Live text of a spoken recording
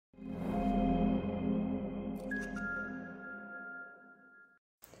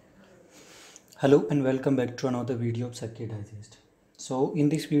Hello and welcome back to another video of Circuit Digest. So in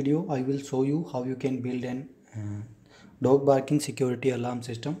this video I will show you how you can build an dog barking security alarm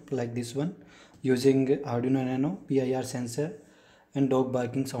system like this one using Arduino Nano, PIR sensor and dog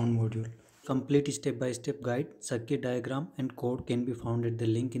barking sound module. Complete step-by-step guide, circuit diagram and code can be found at the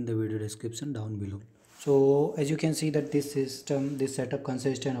link in the video description down below. So as you can see that this setup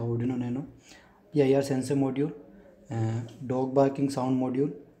consists of Arduino Nano, PIR sensor module, dog barking sound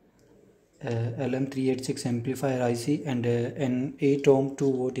module, LM386 Amplifier IC and an 8 ohm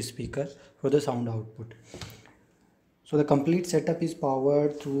 2 volt speaker for the sound output. So the complete setup is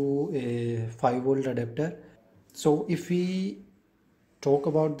powered through a 5 volt adapter. So if we talk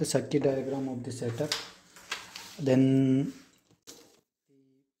about the circuit diagram of the setup, then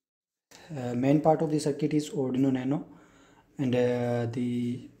main part of the circuit is Arduino Nano, and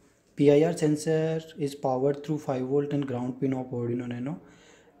the PIR sensor is powered through 5 volt and ground pin of Arduino Nano,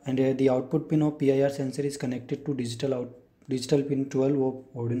 and the output pin of PIR sensor is connected to digital pin 12 of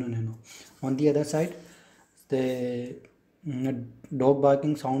Arduino Nano. On the other side, the dog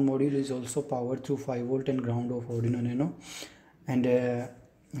barking sound module is also powered through 5 volt and ground of Arduino Nano, and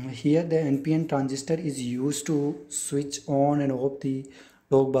here the NPN transistor is used to switch on and off the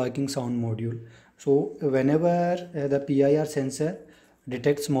dog barking sound module. So whenever the PIR sensor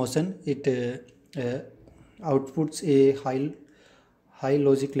detects motion, it outputs a high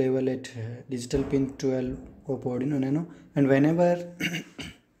logic level at digital pin 12 of Arduino Nano, and whenever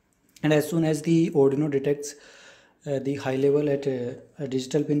and as soon as the Arduino detects the high level at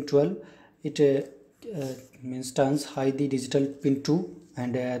digital pin 12, it turns high the digital pin 2,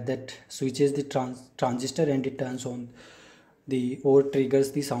 and that switches the transistor and it turns on the or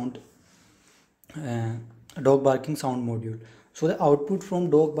triggers the sound dog barking sound module. So the output from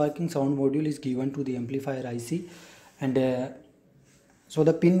dog barking sound module is given to the amplifier IC, and so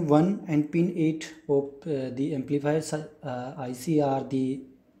the pin 1 and pin 8 of the amplifier IC are the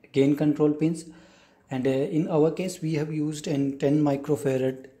gain control pins, and in our case we have used an 10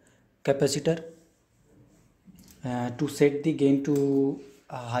 microfarad capacitor to set the gain to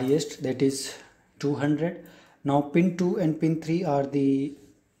highest, that is 200. Now pin 2 and pin 3 are the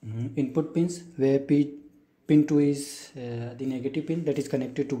input pins, where pin 2 is the negative pin that is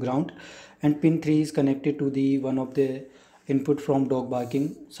connected to ground, and pin 3 is connected to the one of the input from dog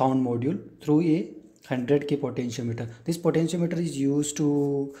barking sound module through a 100k potentiometer. This potentiometer is used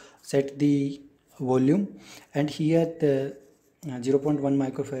to set the volume, and here the 0.1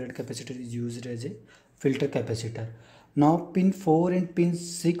 microfarad capacitor is used as a filter capacitor. Now pin 4 and pin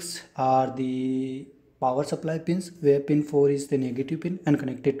 6 are the power supply pins, where pin 4 is the negative pin and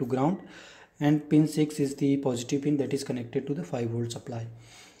connected to ground, and pin 6 is the positive pin that is connected to the 5 volt supply,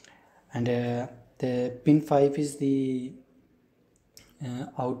 and the pin 5 is the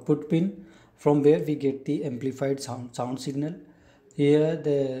output pin from where we get the amplified sound signal. Here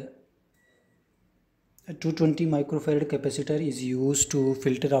the 220 microfarad capacitor is used to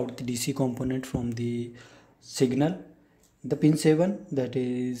filter out the DC component from the signal. The pin 7, that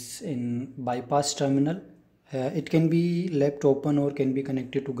is in bypass terminal, it can be left open or can be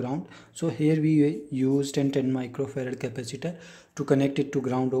connected to ground. So here we used an 10 microfarad capacitor to connect it to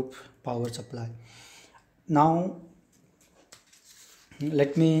ground of power supply. Now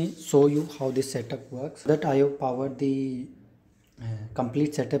let me show you how this setup works. That I have powered the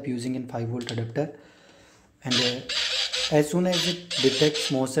complete setup using a 5 volt adapter, and as soon as it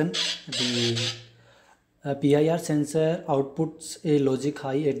detects motion, the PIR sensor outputs a logic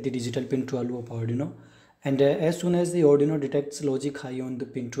high at the digital pin 12 of Arduino, and as soon as the Arduino detects logic high on the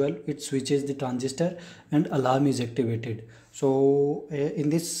pin 12, it switches the transistor and alarm is activated. So in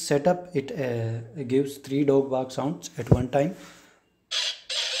this setup it gives 3 dog bark sounds at one time.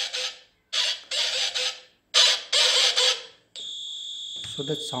 So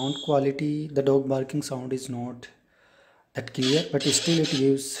the sound quality, the dog barking sound is not that clear, but still it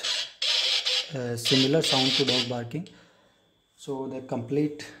gives similar sound to dog barking. So the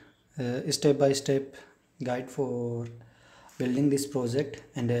complete step-by-step guide for building this project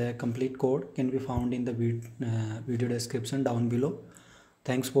and a complete code can be found in the video description down below.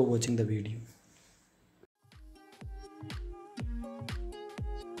 Thanks for watching the video.